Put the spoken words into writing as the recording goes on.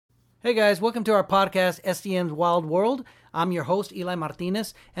Hey guys, welcome to our podcast, SDM's Wild World. I'm your host, Eli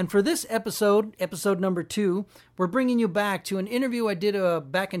Martinez, and for this episode number 2, we're bringing you back to an interview I did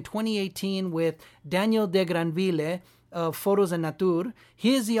back in 2018 with Daniel de Granville of Photos en Nature.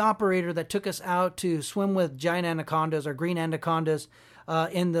 He is the operator that took us out to swim with giant anacondas or green anacondas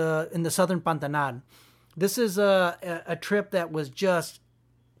in the southern Pantanal. This is a trip that was just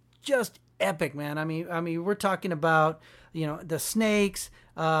epic, man. I mean, we're talking about, the snakes,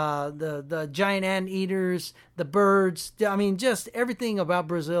 the giant anteaters, the birds. I mean, just everything about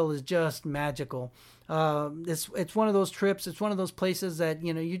Brazil is just magical. It's one of those trips. It's one of those places that,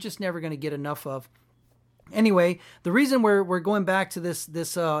 you're just never going to get enough of. Anyway, the reason we're going back to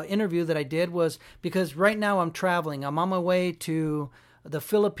this interview that I did was because right now I'm traveling. I'm on my way to the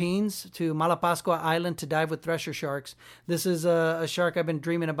Philippines, to Malapascua Island, to dive with thresher sharks. This is a shark I've been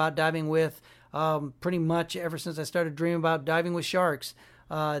dreaming about diving with pretty much ever since I started dreaming about diving with sharks.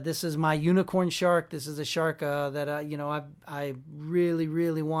 This is my unicorn shark. This is a shark that I really,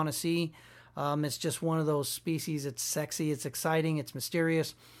 really want to see. It's just one of those species. It's sexy, it's exciting, it's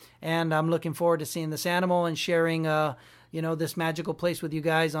mysterious, and I'm looking forward to seeing this animal and sharing this magical place with you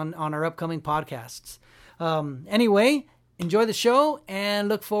guys on our upcoming podcasts. Anyway, enjoy the show and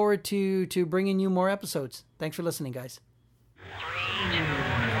look forward to bringing you more episodes. Thanks for listening, guys.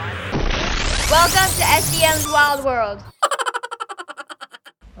 Welcome to SDM's Wild World.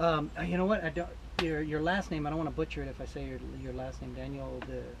 You know what? I don't. Your last name. I don't want to butcher it if I say your last name, Daniel.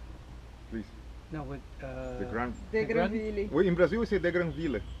 Please. No, with De Granville. Well, in Brazil we say de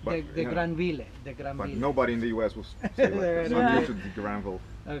Granville. But, de Granville. But nobody in the US will say that. So I'm used to de Granville.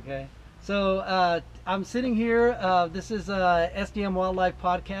 Okay. So I'm sitting here. This is SDM Wildlife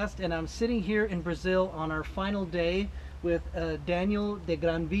Podcast, and I'm sitting here in Brazil on our final day with Daniel de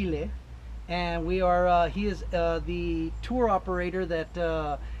Granville, and we are. He is the tour operator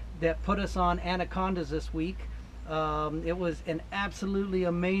that put us on anacondas this week. It was an absolutely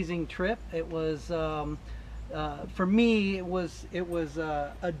amazing trip. It was for me. It was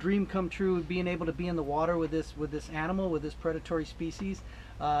a dream come true, being able to be in the water with this animal, with this predatory species.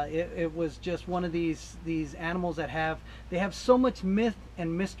 It was just one of these animals that have so much myth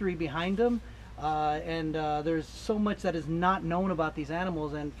and mystery behind them, and there's so much that is not known about these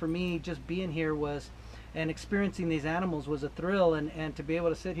animals. And for me, just being here and experiencing these animals was a thrill, and to be able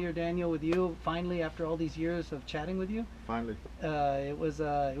to sit here, Daniel, with you finally after all these years of chatting with you, it was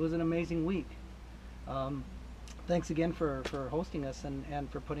an amazing week. Thanks again for hosting us and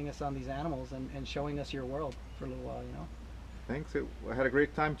for putting us on these animals and showing us your world for a little while. Thanks. I had a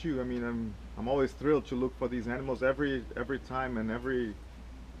great time too. I mean, I'm always thrilled to look for these animals every time, and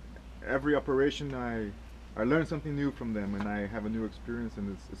every operation I learn something new from them, and I have a new experience,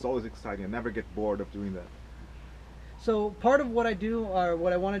 and it's always exciting. I never get bored of doing that. So part of what I do, or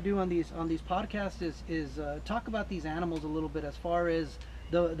what I want to do on these podcasts, is talk about these animals a little bit, as far as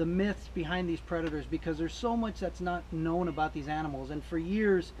the myths behind these predators, because there's so much that's not known about these animals. And for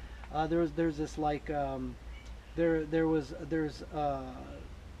years, there's this like there's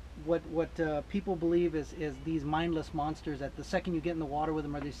what people believe is these mindless monsters that the second you get in the water with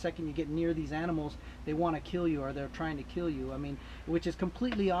them, or the second you get near these animals, they want to kill you, or they're trying to kill you. I mean, which is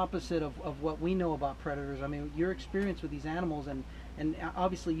completely opposite of what we know about predators. I mean, your experience with these animals, and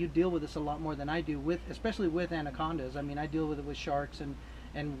obviously you deal with this a lot more than I do, especially with anacondas. I mean, I deal with it with sharks and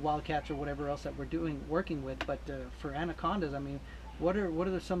wildcats or whatever else that we're working with. But for anacondas, I mean, what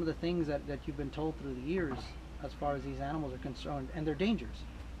are some of the things that you've been told through the years as far as these animals are concerned and their dangers?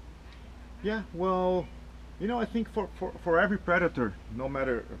 Yeah, well, I think for every predator, no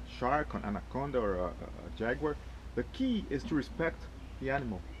matter a shark, an anaconda, or a jaguar, the key is to respect the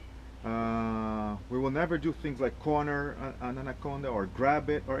animal. We will never do things like corner an anaconda or grab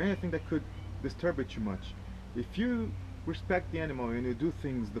it or anything that could disturb it too much. If you respect the animal and you do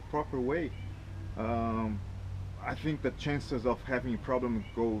things the proper way, I think the chances of having a problem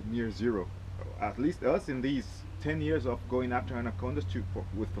go near zero. At least us, in these 10 years of going after anacondas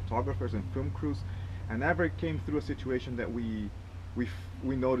with photographers and film crews, I never came through a situation that we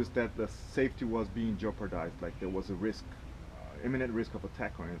noticed that the safety was being jeopardized, like there was a risk, imminent risk of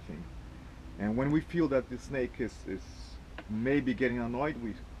attack or anything. And when we feel that the snake is maybe getting annoyed,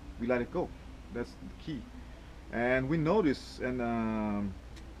 we let it go. That's the key. And we notice, and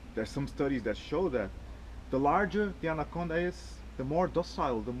there's some studies that show that the larger the anaconda is, the more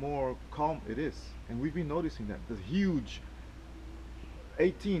docile, the more calm it is. And we've been noticing that the huge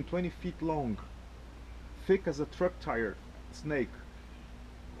 18, 20 feet long, thick as a truck tire snake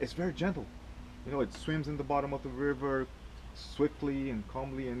is very gentle. It swims in the bottom of the river swiftly and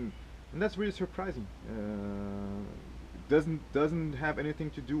calmly, and that's really surprising. doesn't have anything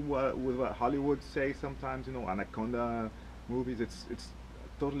to do with what Hollywood say sometimes. You know, anaconda movies. It's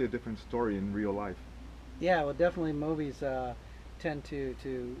totally a different story in real life. Yeah, well, definitely movies tend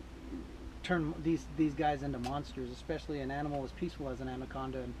to turn these guys into monsters, especially an animal as peaceful as an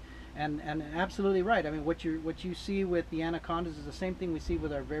anaconda. And absolutely right. I mean, what you see with the anacondas is the same thing we see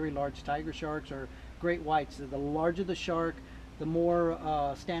with our very large tiger sharks or great whites. The larger the shark, the more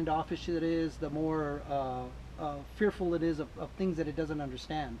standoffish it is, the more fearful it is of things that it doesn't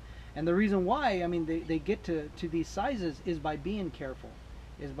understand. And the reason why, I mean, they get to these sizes is by being careful,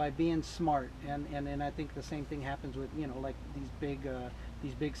 is by being smart. And I think the same thing happens with, you know, like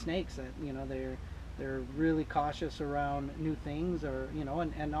these big snakes that, you know, they're really cautious around new things, or, you know,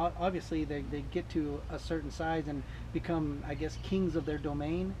 and obviously they get to a certain size and become, I guess, kings of their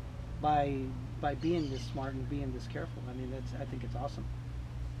domain by being this smart and being this careful. I mean, I think it's awesome.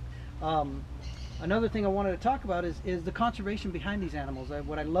 Another thing I wanted to talk about is the conservation behind these animals.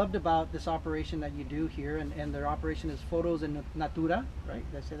 What I loved about this operation that you do here, and their operation is Fotos en Natura,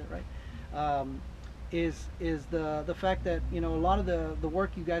 right? Did I say that right? Is the fact that, you know, a lot of the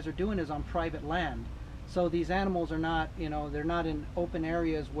work you guys are doing is on private land. So these animals are not, you know, they're not in open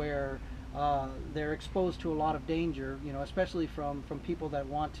areas where they're exposed to a lot of danger, you know, especially from people that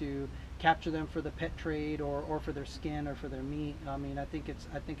want to capture them for the pet trade or for their skin or for their meat. I mean, I think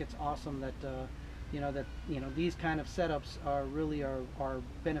it's awesome that you know, these kind of setups are really are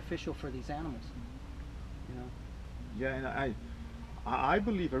beneficial for these animals, you know. Yeah, and I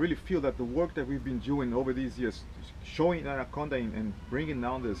believe, I really feel that the work that we've been doing over these years, showing anaconda and bringing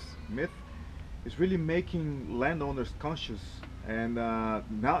down this myth, is really making landowners conscious. And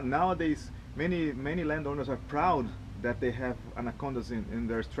nowadays, many landowners are proud that they have anacondas in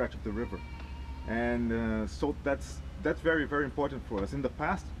their stretch of the river, and so that's very, very important for us. In the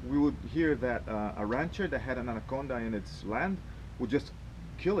past, we would hear that a rancher that had an anaconda in its land would just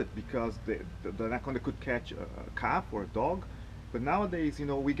kill it because the anaconda could catch a calf or a dog. But nowadays, you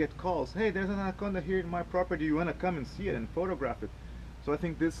know, we get calls, hey, there's an anaconda here in my property, you want to come and see it and photograph it? So I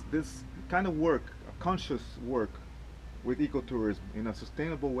think this kind of work, a conscious work with ecotourism in a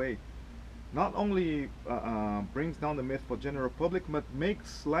sustainable way, not only brings down the myth for general public, but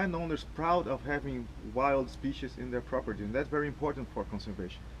makes landowners proud of having wild species in their property, and that's very important for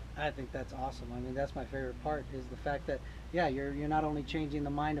conservation. I think that's awesome. I mean, that's my favorite part, is the fact that, yeah, you're not only changing the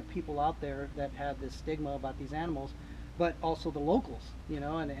mind of people out there that have this stigma about these animals, but also the locals, you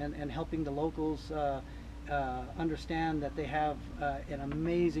know, and helping the locals understand that they have an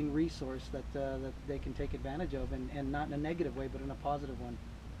amazing resource that they can take advantage of, and not in a negative way, but in a positive one.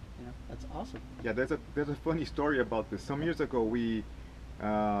 You know, that's awesome. Yeah, there's a funny story about this. Some years ago, we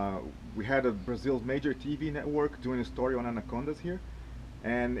had a Brazil's major TV network doing a story on anacondas here,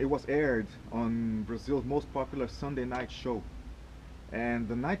 and it was aired on Brazil's most popular Sunday night show. And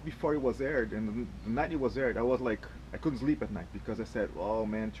the night before it was aired, and the night it was aired, I was like, I couldn't sleep at night because I said, oh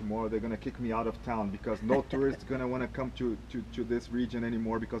man, tomorrow they're gonna kick me out of town because no tourists gonna wanna come to this region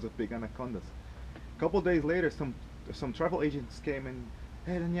anymore because of big anacondas. A couple days later, some travel agents came and,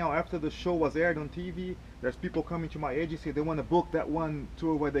 hey Daniel, after the show was aired on TV, there's people coming to my agency, they wanna book that one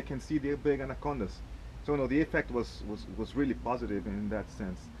tour where they can see the big anacondas. So no, the effect was really positive in that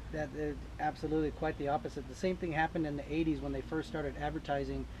sense. That absolutely quite the opposite. The same thing happened in the 80s when they first started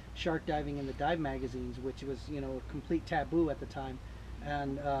advertising shark diving in the dive magazines, which was, you know, a complete taboo at the time.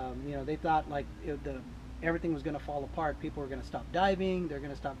 And you know, they thought like everything was going to fall apart. People were going to stop diving. They're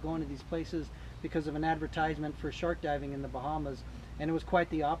going to stop going to these places because of an advertisement for shark diving in the Bahamas. And it was quite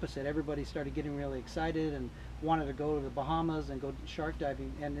the opposite. Everybody started getting really excited and wanted to go to the Bahamas and go shark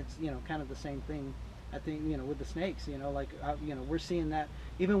diving. And it's, you know, kind of the same thing, I think, you know, with the snakes. You know, like you know, we're seeing that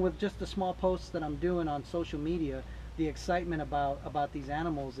even with just the small posts that I'm doing on social media. The excitement about these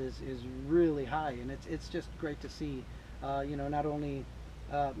animals is really high, and it's just great to see. You know, not only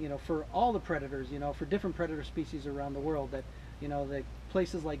you know, for all the predators, you know, for different predator species around the world, that, you know, that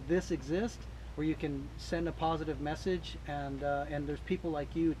places like this exist where you can send a positive message, and there's people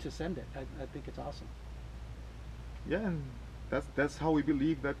like you to send it. I think it's awesome. Yeah, and that's how we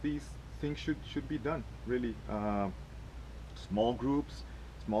believe that these things should be done. Really, small groups,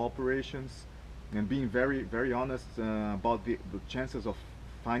 small operations, and being very, very honest about the chances of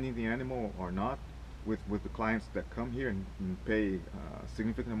finding the animal or not with the clients that come here and pay a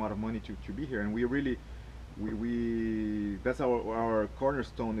significant amount of money to be here. And we really, we that's our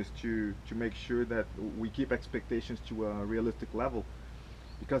cornerstone, is to make sure that we keep expectations to a realistic level,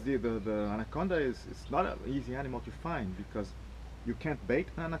 because the anaconda it's not an easy animal to find, because you can't bait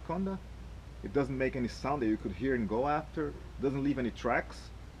an anaconda. It doesn't make any sound that you could hear and go after. It doesn't leave any tracks.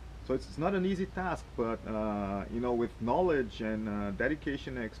 So it's not an easy task, but with knowledge and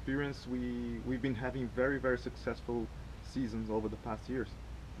dedication and experience, we've been having very, very successful seasons over the past years.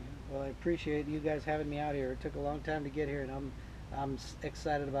 Well, I appreciate you guys having me out here. It took a long time to get here, and I'm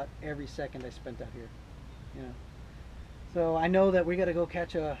excited about every second I spent out here. You know. So I know that we got to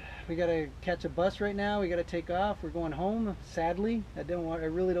catch a bus right now. We got to take off. We're going home. Sadly, I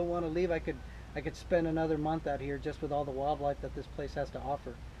really don't want to leave. I could spend another month out here just with all the wildlife that this place has to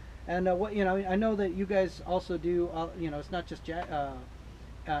offer. And I know that you guys also do. It's not just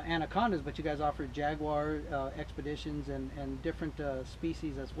anacondas, but you guys offer jaguar expeditions and different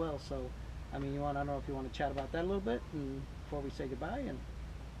species as well. So, I mean, I don't know if you want to chat about that a little bit before we say goodbye. And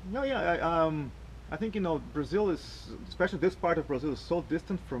no, yeah, I think Brazil is, especially this part of Brazil, is so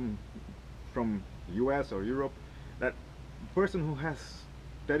distant from U.S. or Europe that a person who has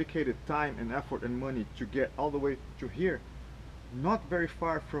dedicated time and effort and money to get all the way to here, not very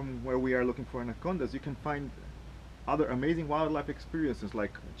far from where we are looking for anacondas, you can find other amazing wildlife experiences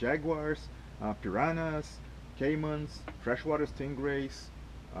like jaguars, piranhas, caimans, freshwater stingrays,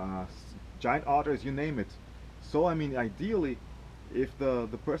 giant otters, you name it. So I mean, ideally, if the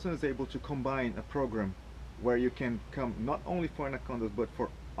person is able to combine a program where you can come not only for anacondas but for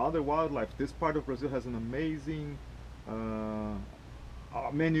other wildlife, this part of Brazil has an amazing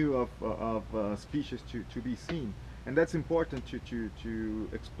menu of species to be seen, and that's important to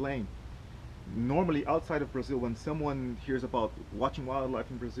explain. Normally outside of Brazil, when someone hears about watching wildlife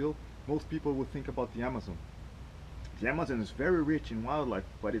in Brazil, most people will think about the Amazon. The Amazon is very rich in wildlife,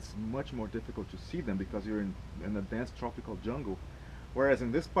 but it's much more difficult to see them because you're in a dense tropical jungle. Whereas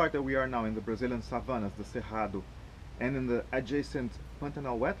in this part that we are now, in the Brazilian savannas, the Cerrado, and in the adjacent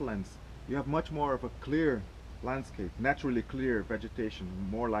Pantanal wetlands, you have much more of a clear landscape, naturally clear vegetation,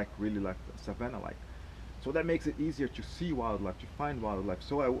 more really like savanna-like. So that makes it easier to see wildlife, to find wildlife.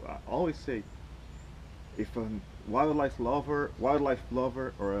 So I always say, if a wildlife lover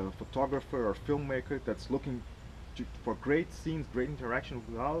or a photographer or filmmaker that's looking for great scenes, great interaction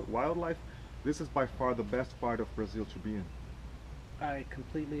with wildlife, this is by far the best part of Brazil to be in. I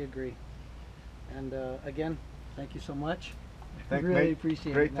completely agree. And again, thank you so much. Thanks, really mate.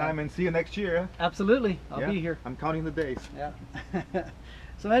 appreciate Great it. time, and see you next year. Absolutely. I'll be here. I'm counting the days. Yeah.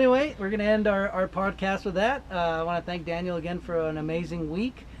 So anyway, we're going to end our podcast with that. I want to thank Daniel again for an amazing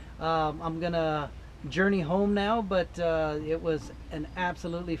week. I'm going to journey home now, but it was an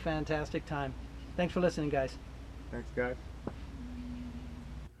absolutely fantastic time. Thanks for listening, guys. Thanks, guys.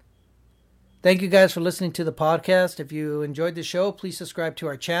 Thank you guys for listening to the podcast. If you enjoyed the show, please subscribe to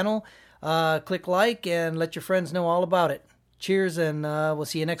our channel. Click like and let your friends know all about it. Cheers, and we'll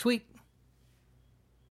see you next week.